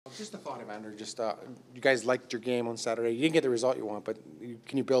Just a thought, Evander. Just you guys liked your game on Saturday. You didn't get the result you want, but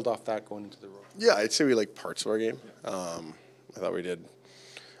can you build off that going into the road? Yeah, I'd say we liked parts of our game. I thought we did.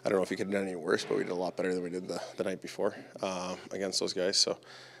 I don't know if we could have done any worse, but we did a lot better than we did the night before against those guys. So,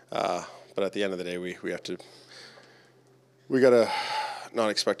 but at the end of the day, we gotta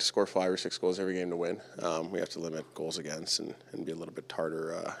not expect to score 5 or 6 goals every game to win. We have to limit goals against and be a little bit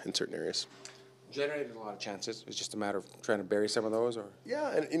harder in certain areas. Generated a lot of chances. It's just a matter of trying to bury some of those, or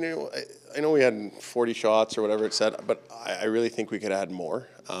yeah. And I know we had 40 shots or whatever it said, but I really think we could add more.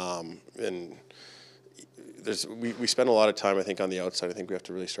 And we spend a lot of time, I think, on the outside. I think we have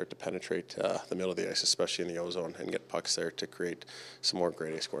to really start to penetrate the middle of the ice, especially in the O-zone, and get pucks there to create some more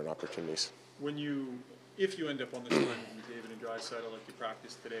grade A scoring opportunities. If you end up on this line with David and Draisaitl like you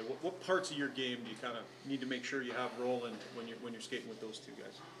practiced today, what parts of your game do you kind of need to make sure you have rolling when you're skating with those two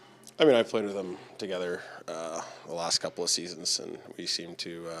guys? I mean, I've played with them together the last couple of seasons, and we seem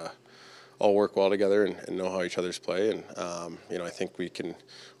to all work well together and know how each other's play. And I think we can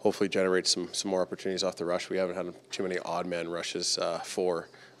hopefully generate some more opportunities off the rush. We haven't had too many odd man rushes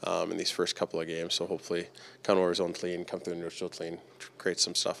in these first couple of games, so hopefully come over zone clean, come through the neutral clean, create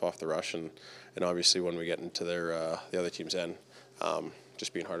some stuff off the rush, and obviously when we get into the other team's end,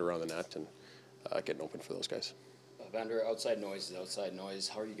 just being hard around the net and getting open for those guys. Evander, outside noise is outside noise.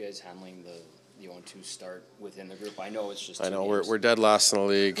 How are you guys handling the 0-2 start within the group? I know it's just. I know we're dead last in the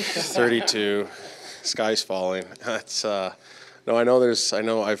league, 32. Sky's falling. It's no, I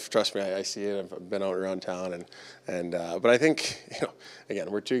know. Trust me. I see it. I've been out around town, but I think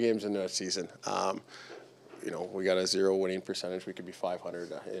again, we're 2 games into a season. We got a 0 winning percentage. We could be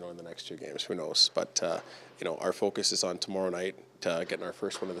 500, in the next 2 games. Who knows? But our focus is on tomorrow night, getting our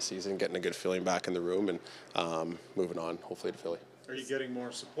first win of the season, getting a good feeling back in the room, and moving on, hopefully, to Philly. Are you getting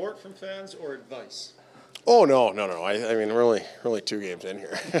more support from fans or advice? Oh no! I mean, we're only 2 games in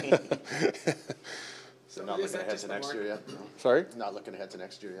here. So not looking ahead to next year yet? No. Sorry? Not looking ahead to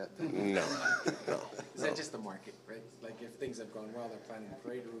next year yet? No. Is that just the market, right? Like if things have gone well, they're planning a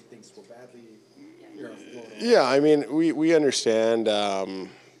parade route. Things go badly. Yeah, I mean, we understand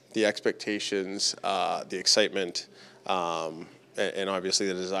the expectations, the excitement, and obviously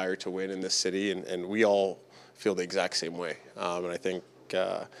the desire to win in this city, and we all feel the exact same way. And I think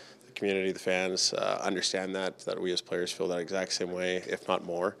the community, the fans, understand that we as players feel that exact same way, if not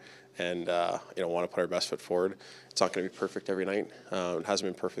more. And want to put our best foot forward. It's not going to be perfect every night. It hasn't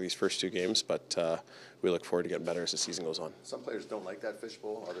been perfect these first 2 games, but we look forward to getting better as the season goes on. Some players don't like that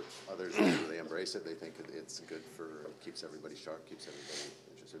fishbowl. Others they embrace it. They think it's good keeps everybody sharp, keeps everybody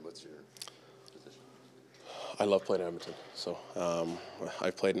interested. What's your position? I love playing Edmonton. So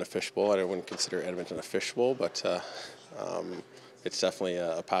I've played in a fishbowl. I wouldn't consider Edmonton a fishbowl, but it's definitely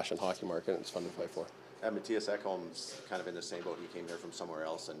a passion hockey market, and it's fun to play for. Matthias Ekholm's kind of in the same boat. He came here from somewhere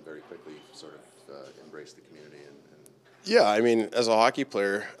else and very quickly sort of embraced the community. Yeah, I mean, as a hockey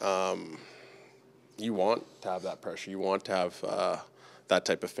player, you want to have that pressure. You want to have that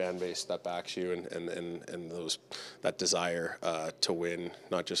type of fan base that backs you and that desire to win,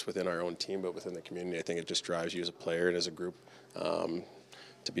 not just within our own team, but within the community. I think it just drives you as a player and as a group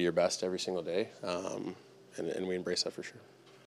to be your best every single day, and we embrace that for sure.